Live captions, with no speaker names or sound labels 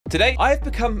Today, I have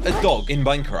become a dog in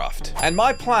Minecraft, and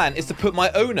my plan is to put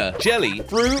my owner, Jelly,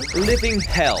 through living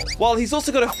hell, while he's also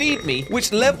got to feed me,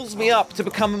 which levels me up to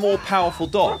become a more powerful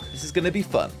dog. This is going to be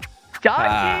fun.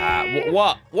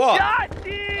 What?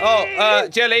 Joshy! Oh,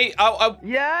 Jelly,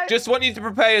 I just want you to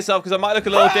prepare yourself because I might look a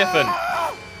little different.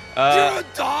 You're a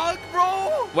dog,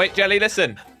 bro? Wait, Jelly,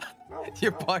 listen.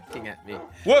 You're barking at me.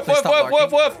 Woof, woof, woof,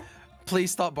 woof, woof.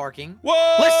 Please stop barking.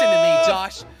 Whoa! Listen to me,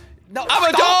 Josh. No,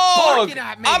 I'm a dog!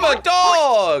 I'm a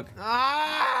dog!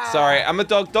 Sorry, I'm a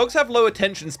dog. Dogs have low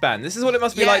attention span. This is what it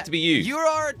must be like to be you. You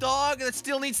are a dog that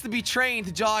still needs to be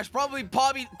trained, Josh. Probably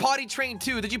potty trained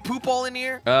too. Did you poop all in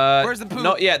here? Where's the poop?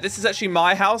 Not yet. This is actually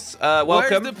my house.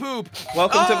 Welcome. Where's the poop?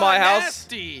 Welcome to my house.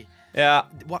 Nasty. Yeah.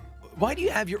 Why do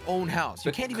you have your own house?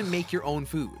 You can't even make your own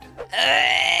food.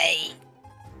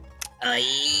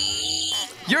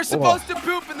 You're supposed to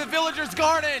poop in the villagers'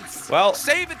 gardens. Well,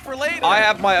 save it for later. I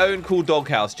have my own cool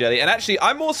doghouse, Jelly. And actually,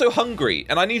 I'm also hungry,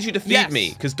 and I need you to feed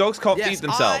me, because dogs can't feed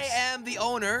themselves. I am the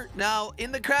owner. Now,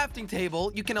 in the crafting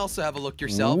table, you can also have a look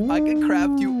yourself. Ooh. I can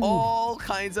craft you all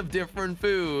kinds of different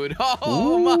food.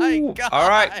 Oh, my God. All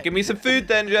right, give me some food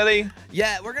then, Jelly.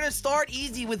 Yeah, we're going to start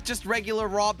easy with just regular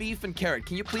raw beef and carrot.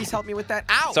 Can you please help me with that?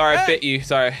 Ow! Sorry, I bit you.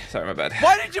 Sorry, my bad.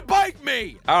 Why did you bite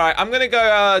me? All right, I'm going to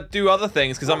go do other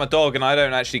things, because I'm a dog, and I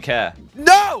don't actually care.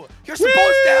 No! You're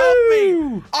supposed to help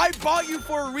me! I bought you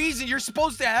for a reason. You're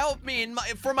supposed to help me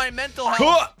for my mental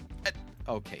health.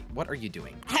 Okay, what are you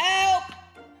doing? Help!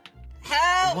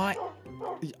 Help!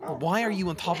 Why are you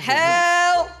on top of me?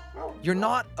 Help! You're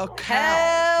not a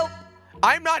cow. Help!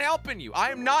 I'm not helping you. I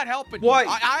am not helping What?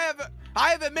 you. I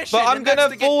have a mission. But I'm gonna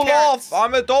fall off.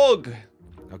 I'm a dog.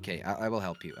 Okay, I will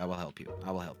help you. I will help you.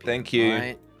 I will help you. Thank you. All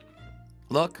right.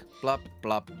 Look, blop,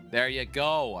 blop. There you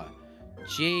go.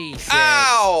 Jesus.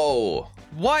 Ow!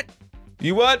 What?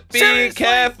 You weren't being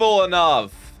careful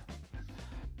enough.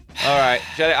 All right,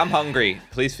 Jelly, I'm hungry.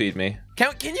 Please feed me.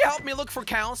 Can you help me look for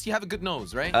cows? You have a good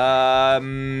nose, right?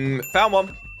 Found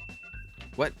one.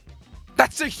 What?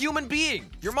 That's a human being.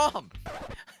 Your mom.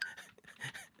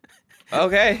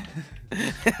 Okay.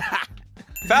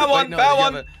 Found one.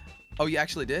 Found one. Oh, you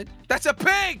actually did? That's a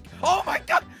pig. Oh my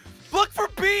God! Look for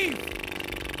beef.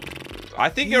 I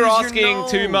think you're asking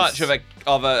too much of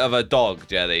a dog,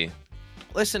 Jelly.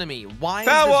 Listen to me. Why is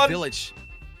this village?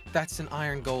 That's an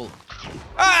iron golem.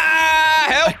 Ah!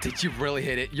 Help! Did you really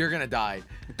hit it? You're gonna die.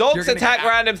 Dogs attack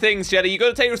random things, Jelly. You got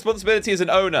to take responsibility as an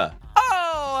owner.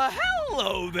 Oh,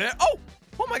 hello there.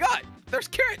 Oh my God. There's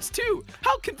carrots too.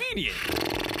 How convenient.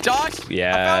 Josh.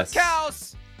 Yes. I found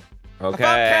cows. Okay.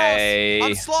 I found cows.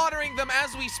 I'm slaughtering them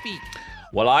as we speak.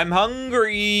 Well, I'm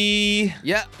hungry.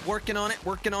 Yeah, working on it,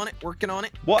 working on it, working on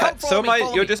it. What? So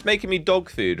you're just making me dog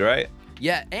food, right?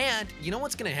 Yeah, and you know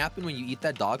what's gonna happen when you eat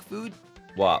that dog food?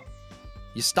 What?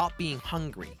 You stop being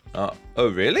hungry. Oh,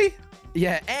 really?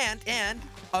 Yeah, and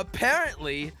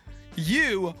apparently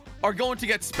you are going to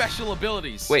get special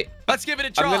abilities. Wait. Let's give it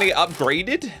a try. I'm gonna get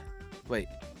upgraded? Wait.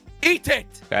 Eat it!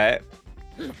 Okay.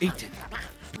 Eat it.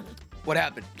 What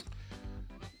happened?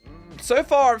 So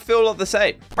far, I feel the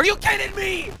same. Are you kidding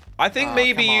me? I think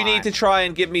maybe you need to try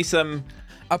and give me some...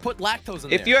 I put lactose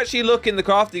in there. If you actually look in the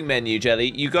crafting menu,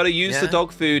 Jelly, you got to use the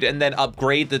dog food and then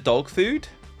upgrade the dog food.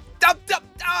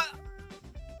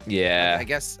 Yeah. I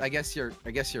guess you're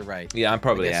right. Yeah, I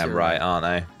probably am right, aren't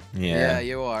I? Yeah,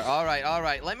 you are. All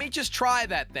right. Let me just try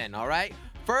that then, all right?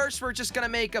 First, we're just going to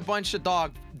make a bunch of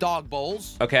dog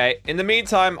bowls. Okay. In the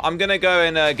meantime, I'm going to go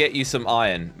and get you some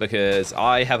iron because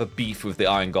I have a beef with the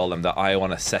iron golem that I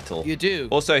want to settle. You do?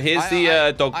 Also, here's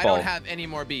the dog bowl. I don't have any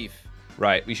more beef.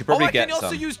 Right. We should probably get some. I can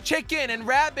also use chicken and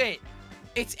rabbit.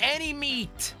 It's any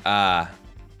meat.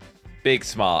 Big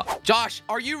smart. Josh,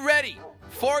 are you ready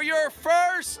for your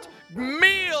first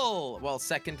meal? Well,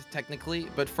 second, technically,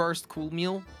 but first, cool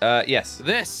meal. Yes.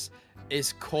 This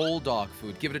is cold dog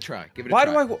food. Give it a try. Give it a try.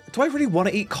 Why do I really want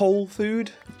to eat cold food?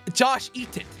 Josh,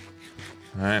 eat it.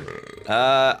 All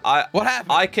right. What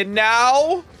happened? I can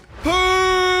now poo.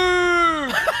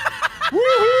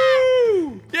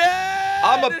 Woohoo! Yeah!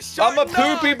 I'm a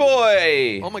poopy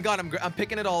boy. Oh my God, I'm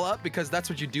picking it all up because that's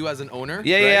what you do as an owner.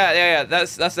 Yeah.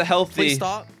 That's a healthy.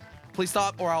 Please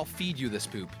stop, or I'll feed you this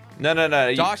poop. No.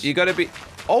 Josh, you gotta be.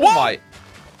 Oh my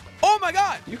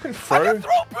God! You can throw. I can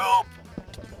throw poop.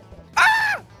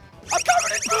 Ah! I'm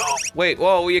covered in poop. Wait,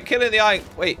 whoa! You're killing the iron.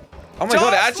 Wait. Oh my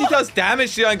God! It actually does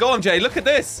damage to the iron golem, Jay. Look at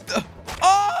this.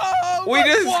 Oh! We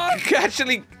just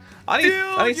actually. I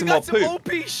need some more poop. OP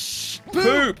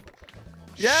poop.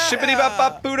 Yeah. Shippity bap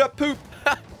bap boot up poop.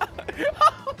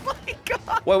 Oh my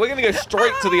God. Well, we're gonna go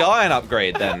straight to the iron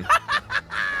upgrade then.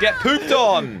 Get pooped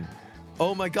on.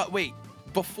 Oh my God! Wait.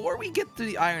 before we get to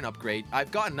the iron upgrade,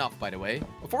 I've got enough, by the way.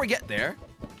 Before we get there,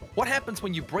 what happens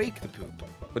when you break the poop?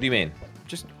 What do you mean?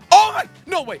 Just, oh my,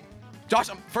 no, wait. Josh,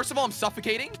 first of all, I'm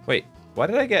suffocating. Wait, why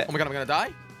did I get? Oh my God, I'm gonna die.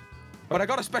 But I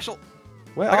got a special,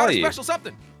 Where I got are a you? special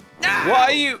something. Why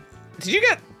are you? Did you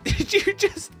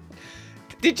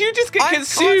just get I'm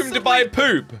consumed by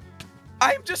poop?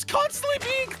 I'm just constantly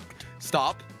being,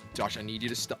 stop. Josh, I need you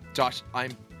to stop. Josh, I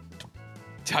need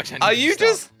Are you you to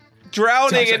just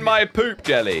drowning Josh, in my poop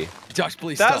jelly? Josh,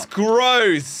 please That's stop.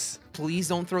 gross. Please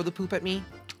don't throw the poop at me.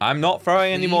 I'm not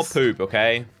throwing any more Please. poop,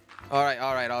 okay? All right,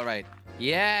 all right, all right.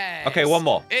 Yes. Okay, one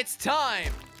more. It's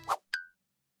time.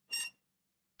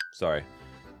 Sorry.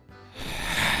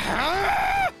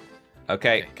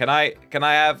 Okay, can I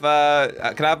have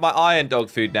my iron dog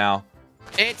food now?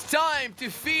 It's time to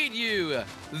feed you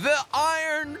the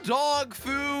iron dog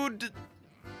food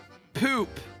poop.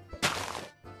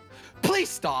 Please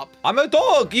stop. I'm a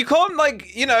dog. You can't,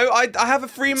 like, you know, I have a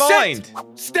free mind.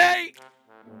 Stay.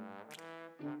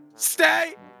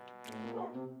 Stay.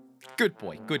 Good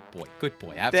boy. Good boy. Good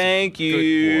boy. Absolutely. Thank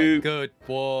you. Good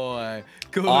boy.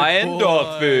 Good boy. Good Iron boy.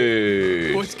 dog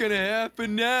food. What's gonna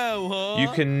happen now, huh? You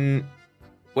can...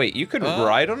 Wait, you could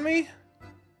ride on me?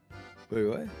 Wait,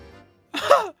 what?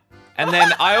 And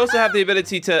then I also have the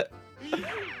ability to...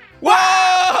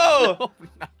 Whoa! No,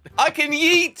 I can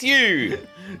yeet you!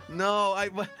 no,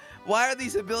 why are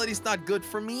these abilities not good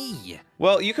for me?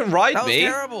 Well, you can ride That was me.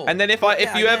 terrible. And then if Well, if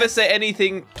yeah, you I ever guess. say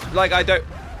anything like I don't...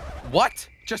 What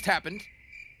just happened?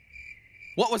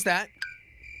 What was that?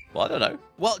 Well, I don't know.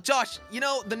 Well, Josh, you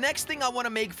know, the next thing I want to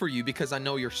make for you, because I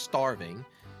know you're starving,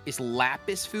 is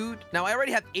lapis food. Now, I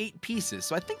already have 8 pieces,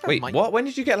 so I think that Wait, might... what? When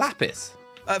did you get lapis?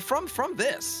 From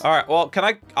this. All right, well, can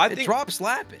I It think... drops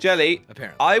lapis. Jelly,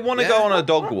 Apparently. I want to Yeah? go on a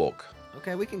dog walk.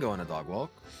 Okay, we can go on a dog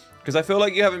walk. Because I feel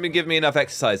like you haven't been giving me enough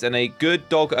exercise, and a good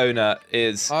dog owner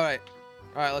is... All right,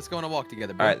 let's go on a walk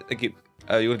together, bro. All right, thank you.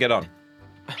 You want to get on?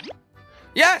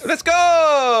 Yes! Let's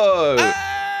go!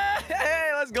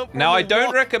 Hey, let's go. for Now, a I don't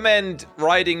walk. recommend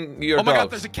riding your Oh my dog.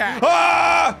 God, there's a cat.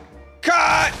 Ah!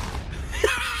 Cat!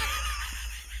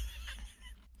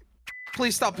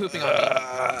 Please stop pooping on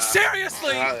me.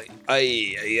 Seriously!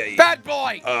 Bad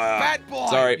boy! Bad boy!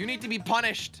 sorry. You need to be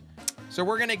punished. So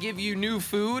we're gonna give you new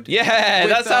food. Yeah,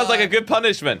 with, that sounds like a good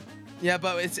punishment. Yeah,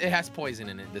 but it has poison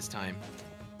in it this time.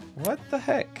 What the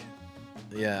heck?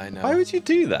 Yeah, I know. Why would you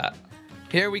do that?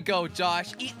 Here we go,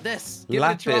 Josh. Eat this. Give it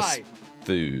a try. Lapis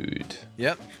food.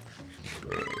 Yep.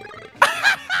 You're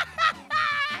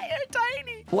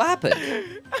tiny. What happened?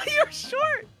 You're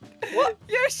short. What?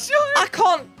 You're short. I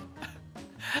can't.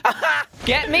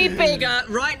 Get me bigger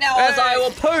right now, as I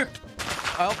will poop.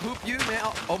 I'll poop you, man.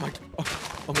 Oh my.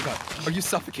 Oh my God. Are you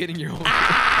suffocating your own?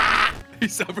 You're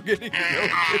suffocating your own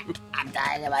poop. I'm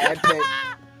dying of my own poop.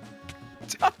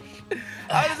 Josh,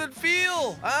 how does it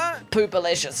feel? Huh?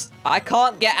 Poopalicious. I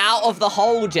can't get out of the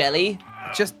hole, Jelly.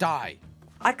 Just die.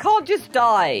 I can't just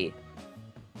die.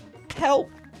 Help.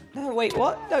 No, wait,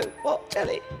 what? No, what?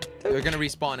 Jelly? You're gonna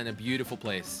respawn in a beautiful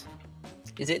place.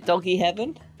 Is it doggy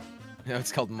heaven? No,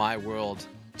 it's called My World.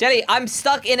 Jelly, I'm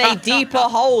stuck in a deeper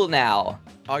hole now.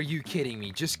 Are you kidding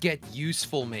me? Just get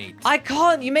useful, mate. I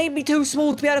can't. You made me too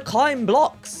small to be able to climb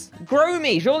blocks. Grow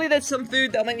me. Surely there's some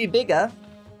food that'll make me bigger.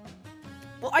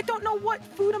 Well, I don't know what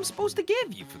food I'm supposed to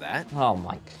give you for that. Oh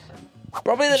my.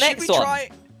 Probably the next one.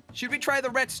 Should we try the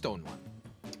redstone one?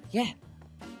 Yeah.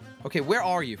 Okay, where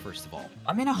are you, first of all?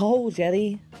 I'm in a hole,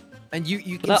 Jelly. And you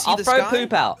can Look, see I'll the throw sky?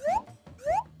 poop out.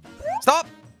 Stop!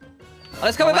 Oh,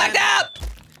 it's coming back man. down!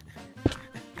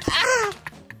 Ah!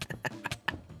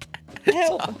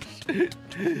 Help!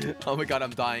 Oh my God,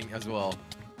 I'm dying as well.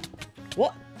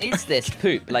 What is this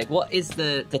poop? Like, what is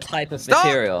the type of Stop!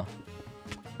 material?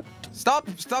 Stop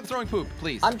throwing poop,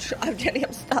 please. I'm Jelly,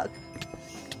 I'm stuck.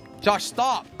 Josh,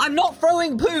 stop! I'm not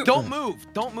throwing poop! Don't move!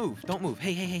 Don't move! Don't move!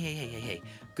 Hey!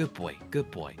 Good boy,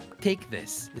 good boy. Take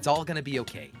this. It's all gonna be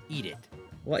okay. Eat it.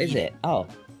 What is Eat it? Oh,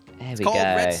 there we It's go. called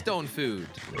redstone food.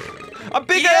 I'm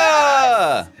bigger!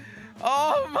 Yes!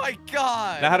 Oh my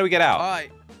God! Now, how do we get out?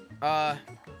 All right.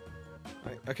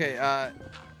 Okay.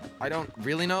 I don't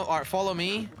really know. All right, follow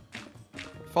me.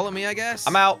 Follow me, I guess.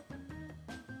 I'm out.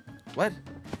 What?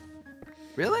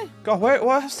 Really? God,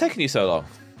 what's taking you so long?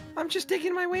 I'm just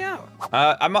digging my way out.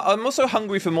 I'm also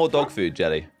hungry for more dog food,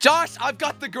 Jelly. Josh, I've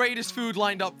got the greatest food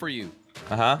lined up for you.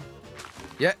 Uh-huh.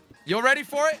 Yeah. You ready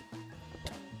for it?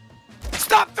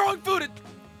 Stop throwing food at...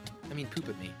 I mean, poop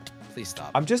at me. Please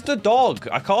stop. I'm just a dog.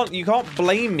 You can't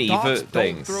blame me Dogs for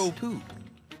things. don't throw poop.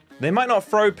 They might not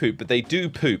throw poop, but they do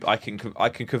poop. I can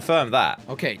confirm that.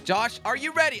 Okay, Josh, are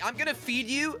you ready? I'm gonna feed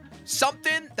you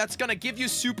something that's gonna give you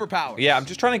superpowers. Yeah, I'm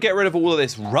just trying to get rid of all of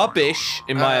this rubbish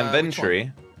in my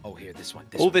inventory. Oh, here, this one.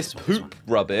 All this poop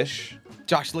rubbish.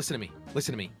 Josh, listen to me.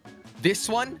 Listen to me. This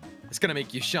one is gonna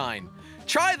make you shine.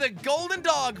 Try the golden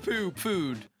dog poop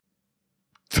food.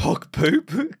 Dog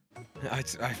poop?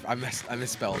 I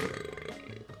misspelled.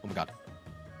 Oh my god.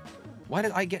 Why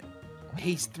did I get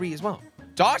haste 3 as well?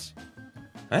 Josh?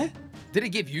 Eh? Did it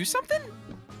give you something?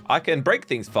 I can break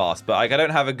things fast, but I don't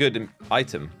have a good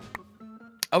item.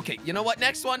 Okay, you know what?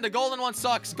 Next one, the golden one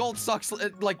sucks. Gold sucks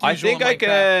like usual. I think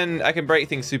I can break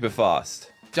things super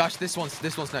fast. Josh, this one's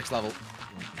next level.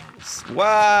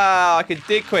 Wow, I can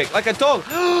dig quick like a dog.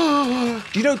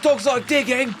 You know dogs like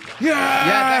digging? Yeah.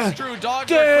 Yeah, that's true. Dogs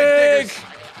dig. are quick diggers.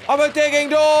 I'm a digging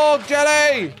dog,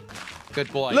 Jelly.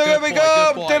 Good boy. Look at me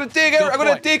go. I'm gonna dig. I'm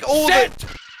gonna dig all of it.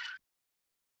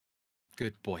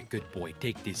 Good boy. Good boy.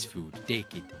 Take this food.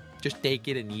 Take it. Just take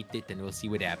it and eat it, and we'll see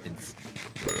what happens.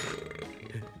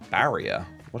 Barrier.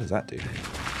 What does that do?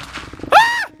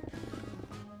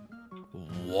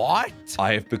 What?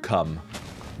 I have become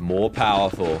more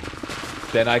powerful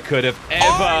than I could have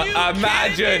ever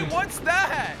imagined. What's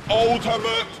that?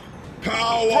 Ultimate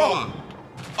power.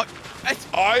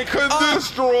 I can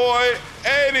destroy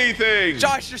anything.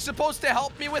 Josh, you're supposed to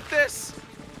help me with this.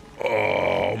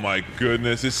 Oh my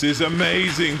goodness, this is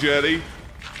amazing, Jelly.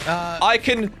 I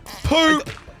can poop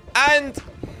and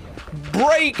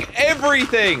break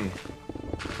everything.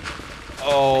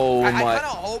 Oh I my! kind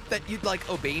of hope that you'd like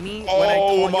obey me when I call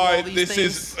Oh you my! all these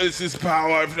things. This is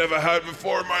power I've never had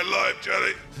before in my life,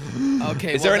 Jelly.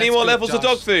 Okay. Is there any more levels of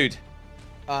dog food?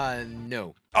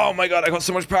 No. Oh my god, I got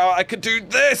so much power. I could do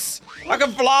this. I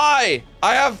can fly.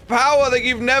 I have power that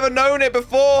you've never known it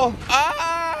before.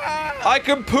 I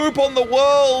can poop on the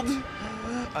world.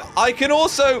 I can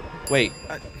also... Wait.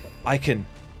 I can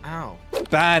Ow.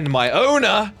 ban my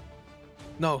owner.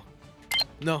 No.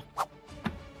 No.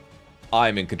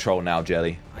 I'm in control now,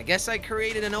 Jelly. I guess I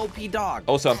created an OP dog.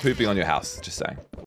 Also, I'm pooping on your house. Just saying.